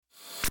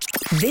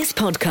This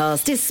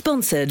podcast is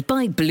sponsored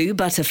by Blue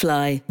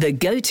Butterfly, the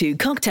go-to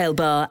cocktail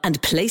bar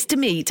and place to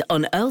meet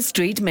on Earl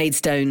Street,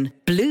 Maidstone.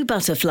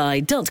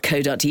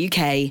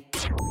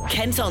 bluebutterfly.co.uk.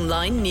 Kent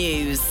Online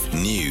News.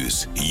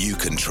 News you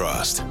can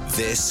trust.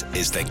 This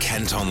is the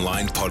Kent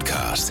Online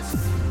Podcast.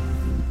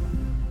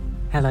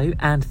 Hello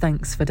and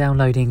thanks for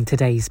downloading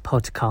today's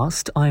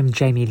podcast. I'm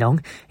Jamie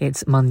Long.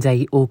 It's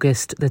Monday,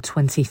 August the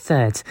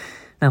 23rd.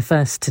 Now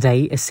first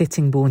today, a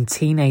Sittingbourne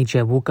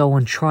teenager will go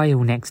on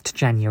trial next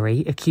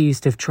January,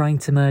 accused of trying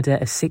to murder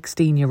a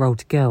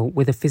 16-year-old girl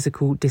with a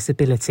physical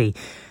disability.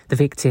 The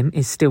victim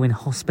is still in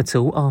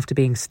hospital after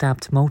being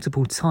stabbed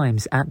multiple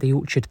times at the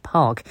Orchard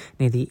Park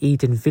near the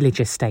Eden Village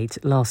estate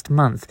last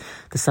month.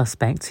 The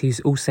suspect, who's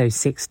also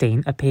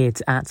 16,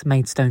 appeared at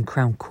Maidstone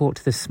Crown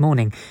Court this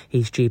morning.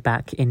 He's due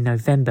back in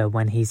November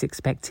when he's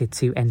expected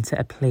to enter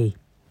a plea.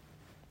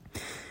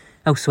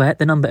 Elsewhere,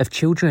 the number of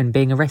children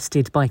being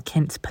arrested by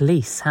Kent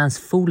police has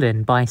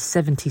fallen by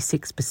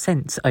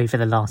 76% over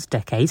the last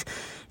decade.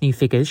 New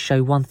figures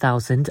show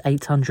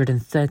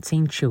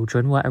 1,813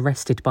 children were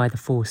arrested by the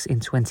force in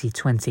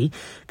 2020,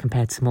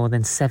 compared to more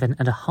than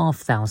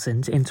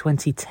 7,500 in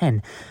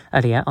 2010.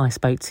 Earlier, I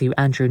spoke to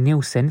Andrew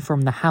Neilson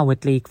from the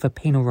Howard League for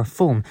Penal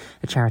Reform,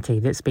 a charity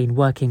that's been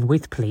working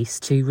with police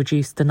to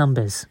reduce the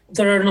numbers.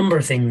 There are a number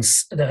of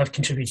things that have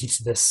contributed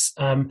to this.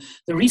 The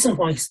reason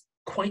why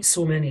quite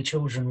so many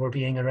children were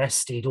being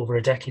arrested over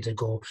a decade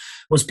ago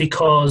was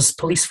because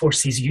police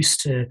forces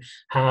used to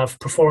have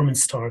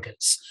performance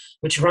targets,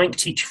 which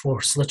ranked each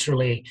force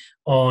literally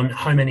on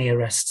how many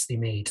arrests they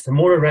made. The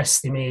more arrests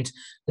they made,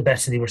 the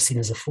better they were seen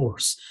as a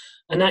force.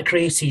 And that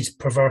created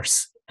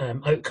perverse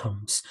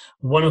outcomes,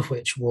 one of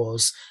which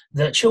was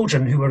that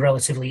children who were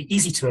relatively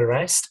easy to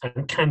arrest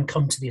and can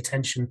come to the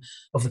attention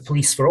of the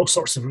police for all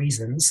sorts of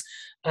reasons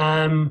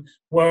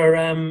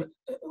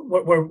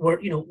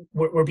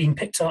were being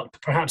picked up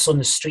perhaps on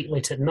the street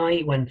late at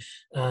night when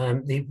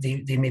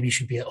they maybe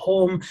should be at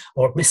home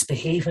or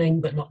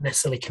misbehaving but not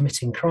necessarily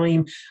committing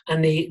crime,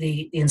 and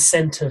the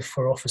incentive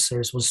for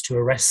officers was to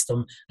arrest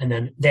them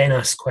and then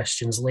ask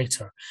questions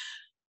later.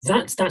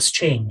 That's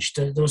changed.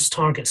 Those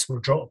targets were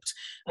dropped,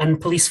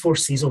 and police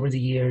forces over the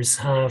years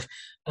have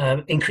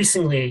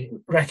increasingly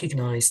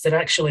recognised that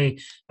actually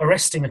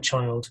arresting a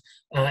child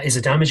is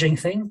a damaging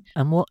thing.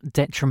 And what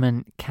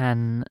detriment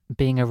can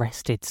being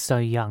arrested so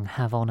young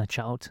have on a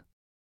child?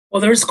 Well,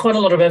 there is quite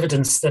a lot of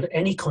evidence that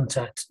any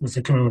contact with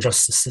the criminal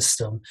justice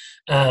system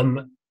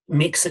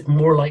makes it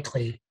more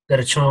likely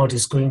that a child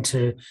is going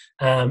to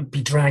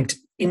be dragged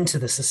into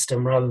the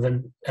system rather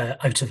than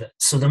out of it.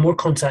 So the more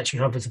contact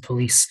you have with the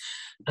police,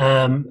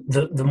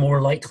 the more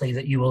likely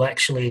that you will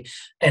actually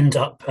end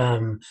up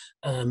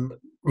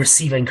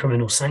receiving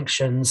criminal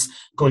sanctions,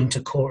 going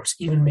to court,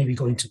 even maybe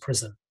going to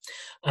prison.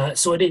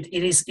 So it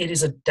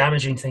is a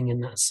damaging thing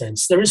in that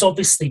sense. There is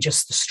obviously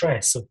just the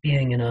stress of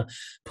being in a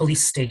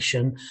police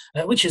station,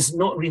 which is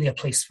not really a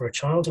place for a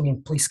child. I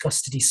mean, police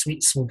custody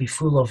suites will be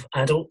full of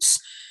adults,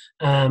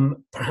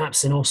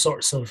 perhaps in all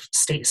sorts of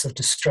states of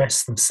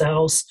distress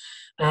themselves.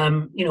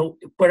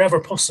 Wherever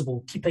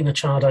possible, keeping a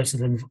child out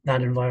of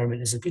that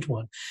environment is a good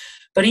one.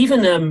 But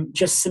even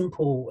just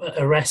simple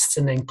arrests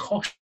and then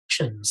cautions,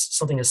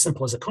 something as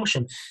simple as a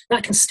caution,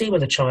 that can stay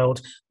with a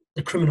child.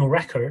 The criminal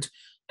record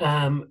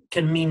can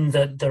mean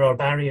that there are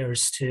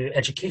barriers to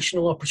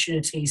educational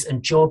opportunities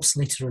and jobs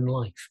later in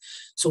life.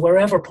 So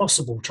wherever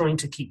possible, trying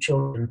to keep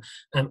children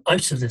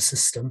out of the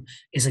system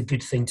is a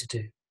good thing to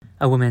do.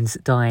 A woman's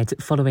died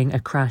following a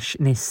crash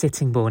near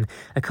Sittingbourne.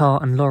 A car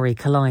and lorry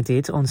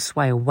collided on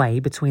Swale Way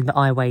between the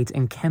Iwade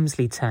and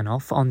Kemsley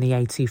turnoff on the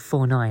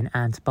A249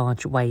 and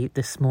Barge Way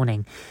this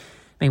morning.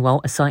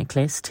 Meanwhile, a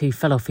cyclist who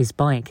fell off his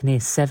bike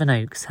near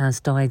Sevenoaks has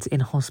died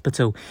in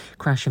hospital.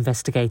 Crash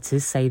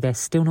investigators say they're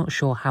still not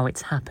sure how it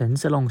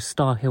happened along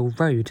Star Hill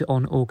Road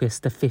on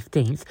August the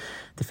 15th.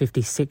 The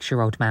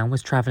 56-year-old man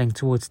was travelling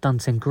towards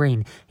Dunton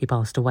Green. He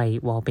passed away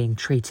while being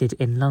treated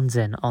in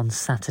London on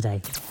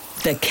Saturday.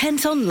 The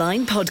Kent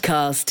Online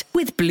Podcast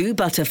with Blue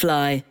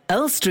Butterfly,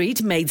 Earl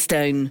Street,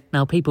 Maidstone.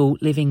 Now, people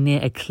living near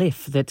a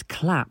cliff that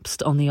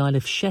collapsed on the Isle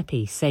of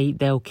Sheppey say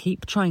they'll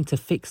keep trying to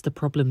fix the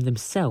problem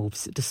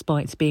themselves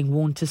despite being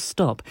warned to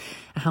stop.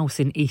 A house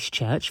in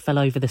Eastchurch fell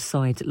over the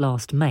side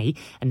last May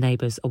and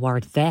neighbours are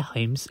worried their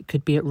homes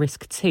could be at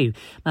risk too.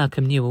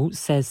 Malcolm Newell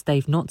says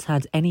they've not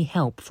had any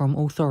help from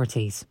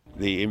authorities.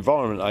 The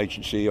Environment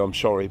Agency, I'm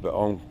sorry, but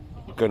I'm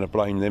going to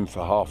blame them for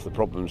half the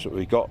problems that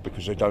we got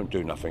because they don't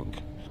do nothing.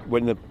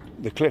 When the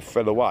cliff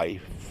fell away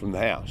from the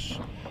house,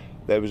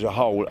 there was a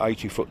hole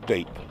 80 foot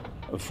deep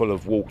and full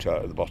of water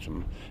at the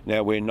bottom.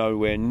 Now we're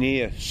nowhere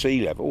near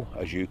sea level,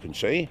 as you can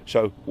see.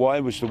 So why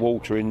was the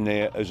water in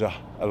there as a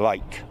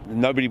lake?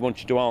 Nobody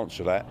wanted to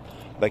answer that.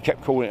 They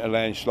kept calling it a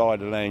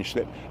landslide, a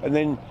landslip, and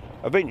then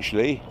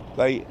eventually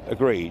they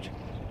agreed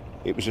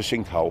it was a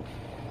sinkhole.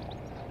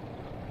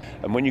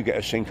 And when you get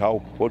a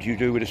sinkhole, what do you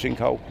do with a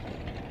sinkhole?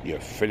 You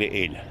fill it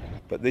in.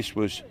 But this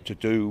was to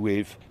do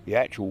with the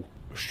actual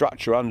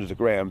structure under the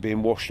ground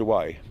being washed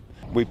away.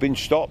 We've been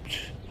stopped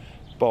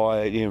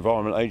by the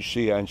Environment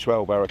Agency and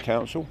Swale Borough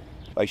Council.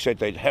 They said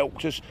they'd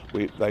helped us.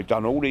 They've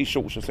done all these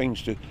sorts of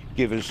things to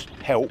give us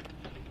help.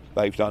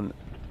 They've done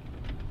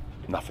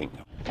nothing.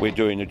 We're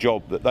doing a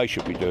job that they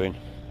should be doing,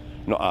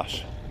 not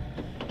us.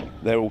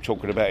 They're all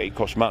talking about it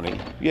costs money.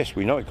 Yes,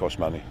 we know it costs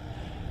money.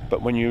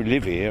 But when you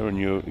live here and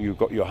you've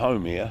got your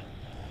home here,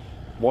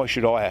 why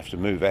should I have to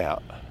move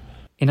out?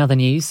 In other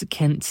news,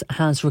 Kent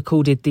has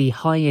recorded the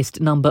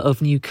highest number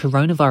of new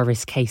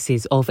coronavirus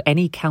cases of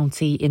any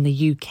county in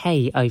the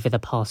UK over the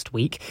past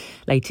week.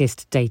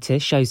 Latest data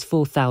shows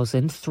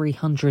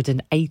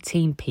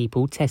 4,318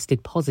 people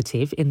tested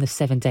positive in the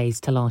 7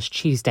 days to last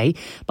Tuesday,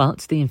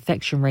 but the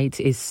infection rate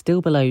is still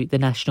below the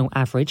national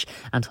average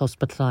and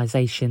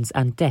hospitalisations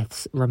and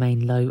deaths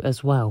remain low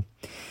as well.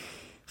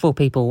 4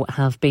 people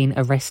have been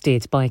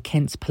arrested by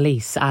Kent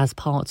police as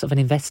part of an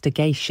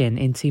investigation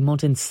into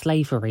modern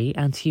slavery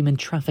and human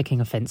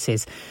trafficking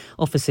offences.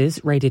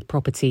 Officers raided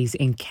properties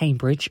in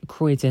Cambridge,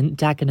 Croydon,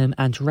 Dagenham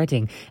and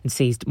Reading and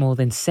seized more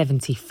than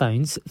 70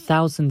 phones,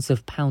 thousands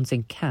of pounds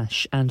in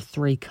cash and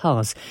 3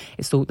 cars.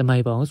 It's thought the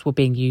mobiles were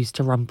being used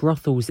to run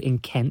brothels in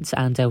Kent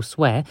and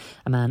elsewhere.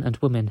 A man and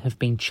woman have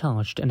been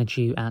charged and are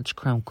due at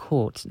Crown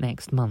Court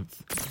next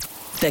month.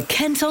 The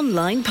Kent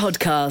Online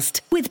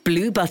Podcast with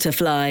Blue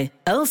Butterfly,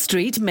 Earl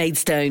Street,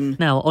 Maidstone.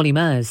 Now, Olly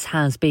Murs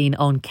has been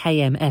on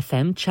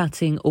KMFM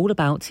chatting all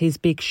about his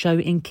big show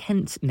in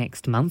Kent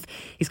next month.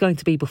 He's going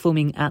to be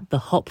performing at the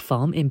Hop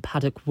Farm in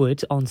Paddock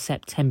Wood on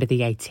September the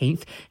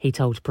 18th. He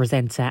told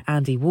presenter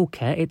Andy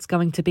Walker it's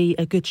going to be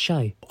a good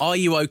show. Are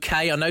you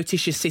okay? I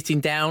notice you're sitting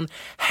down.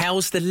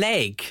 How's the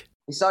leg?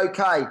 It's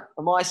okay.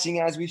 I'm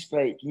icing as we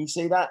speak. Can you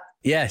see that?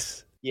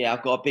 Yes. Yeah,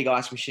 I've got a big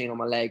ice machine on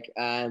my leg.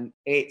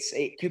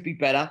 It could be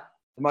better.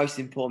 The most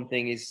important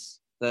thing is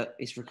that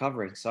it's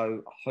recovering.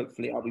 So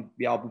hopefully I'll be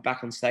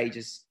back on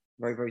stages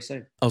very, very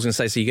soon. I was going to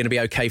say, so you're going to be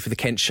okay for the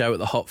Kent show at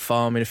the Hop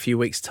Farm in a few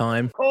weeks'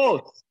 time? Of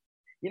course.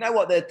 You know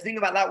what? The thing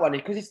about that one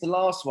is because it's the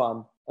last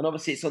one, and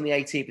obviously it's on the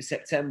 18th of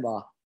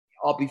September,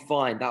 I'll be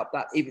fine. That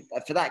even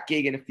for that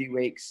gig in a few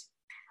weeks,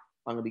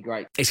 I'm going to be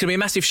great. It's going to be a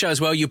massive show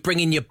as well. You're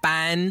bringing your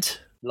band.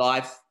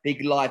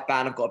 Big live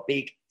band. I've got a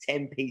big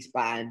 10-piece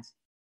band.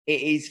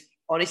 It is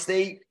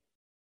honestly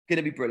going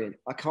to be brilliant.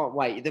 I can't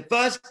wait. The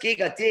first gig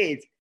I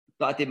did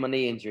my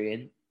knee injury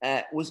in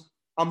was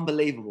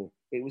unbelievable.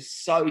 It was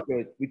so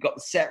good. We got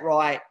the set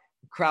right.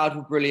 The crowd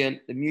were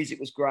brilliant. The music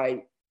was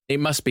great. It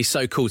must be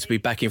so cool to be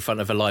back in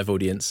front of a live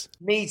audience.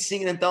 Me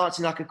singing and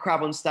dancing like a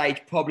crab on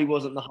stage probably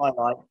wasn't the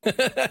highlight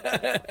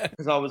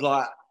because I was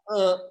like,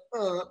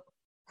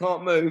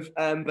 can't move.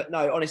 But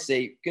no,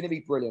 honestly, going to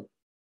be brilliant.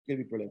 Going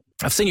to be brilliant.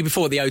 I've seen you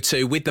before at the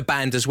O2 with the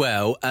band as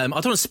well. I don't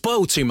want to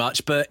spoil too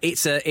much, but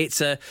it's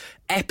a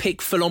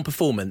epic, full-on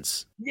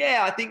performance.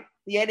 Yeah, I think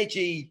the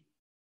energy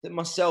that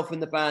myself and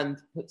the band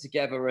put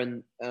together,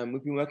 and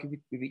we've been working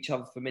with each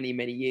other for many,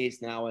 many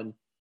years now, and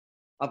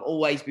I've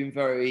always been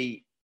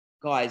very,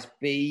 guys,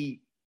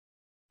 be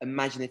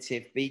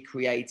imaginative, be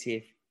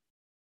creative,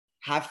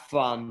 have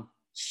fun,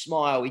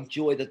 smile,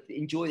 enjoy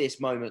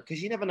this moment,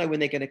 because you never know when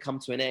they're going to come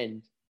to an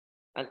end.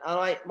 And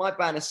my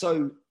band is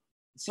so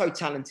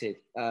talented,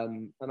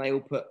 and they all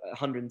put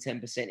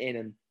 110% in,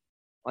 and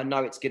I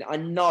know it's good. I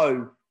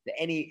know that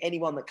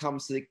anyone that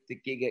comes to the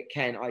gig at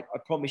Kent, I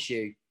promise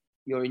you,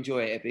 you'll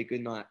enjoy it. It'll be a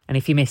good night. And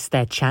if you missed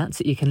their chat,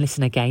 you can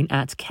listen again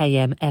at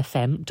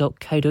kmfm.co.uk.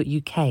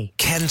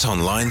 Kent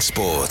Online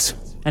Sport.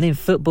 And in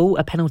football,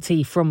 a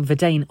penalty from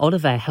Verdane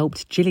Oliver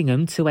helped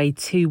Gillingham to a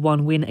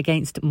 2-1 win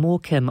against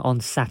Morecambe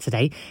on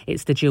Saturday.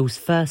 It's the Gills'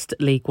 first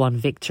League One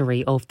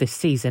victory of the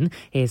season.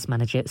 Here's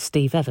manager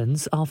Steve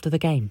Evans after the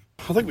game.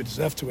 I think we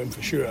deserved to win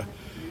for sure.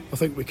 I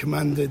think we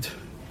commanded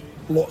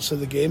lots of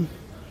the game.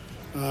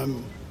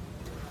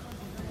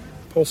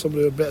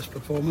 Possibly our best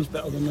performance,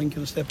 better than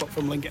Lincoln, a step up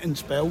from Lincoln in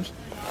spells,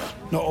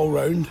 not all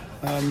round.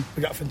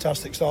 We got a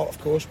fantastic start, of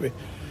course, with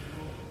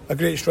a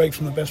great strike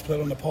from the best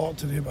player on the park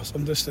today by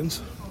some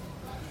distance.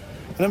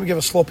 And then we give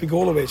a sloppy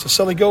goal away. It's a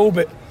silly goal,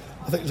 but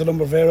I think there's a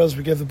number of errors.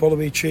 We give the ball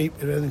away cheap,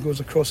 it then goes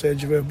across the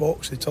edge of our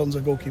box, he turns,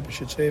 the goalkeeper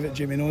should save it,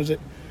 Jimmy knows it.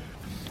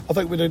 I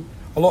think we did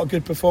a lot of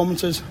good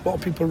performances, a lot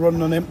of people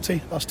running on empty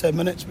last 10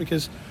 minutes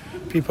because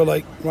people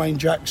like Ryan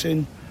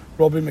Jackson,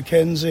 Robbie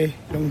McKenzie,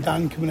 young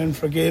Dan coming in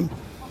for a game.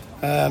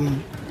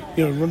 Running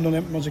on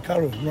empty,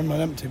 Mazzicaro, running on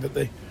empty, but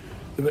they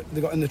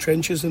got in the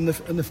trenches and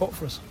they fought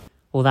for us.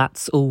 Well,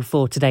 that's all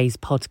for today's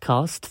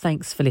podcast.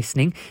 Thanks for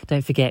listening.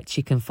 Don't forget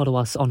you can follow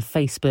us on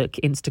Facebook,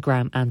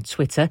 Instagram and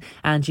Twitter,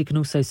 and you can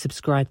also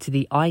subscribe to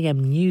the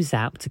IM News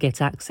app to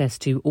get access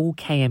to all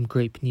KM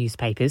Group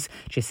newspapers.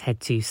 Just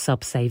head to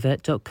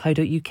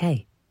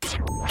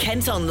subsaver.co.uk.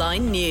 Kent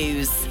Online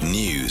News.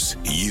 News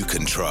you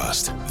can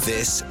trust.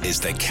 This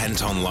is the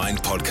Kent Online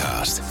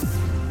Podcast.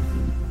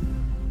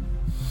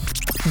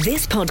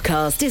 This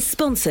podcast is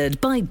sponsored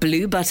by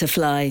Blue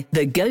Butterfly,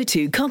 the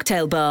go-to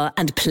cocktail bar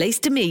and place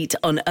to meet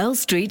on Earl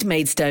Street,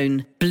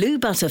 Maidstone.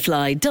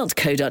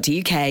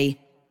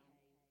 bluebutterfly.co.uk.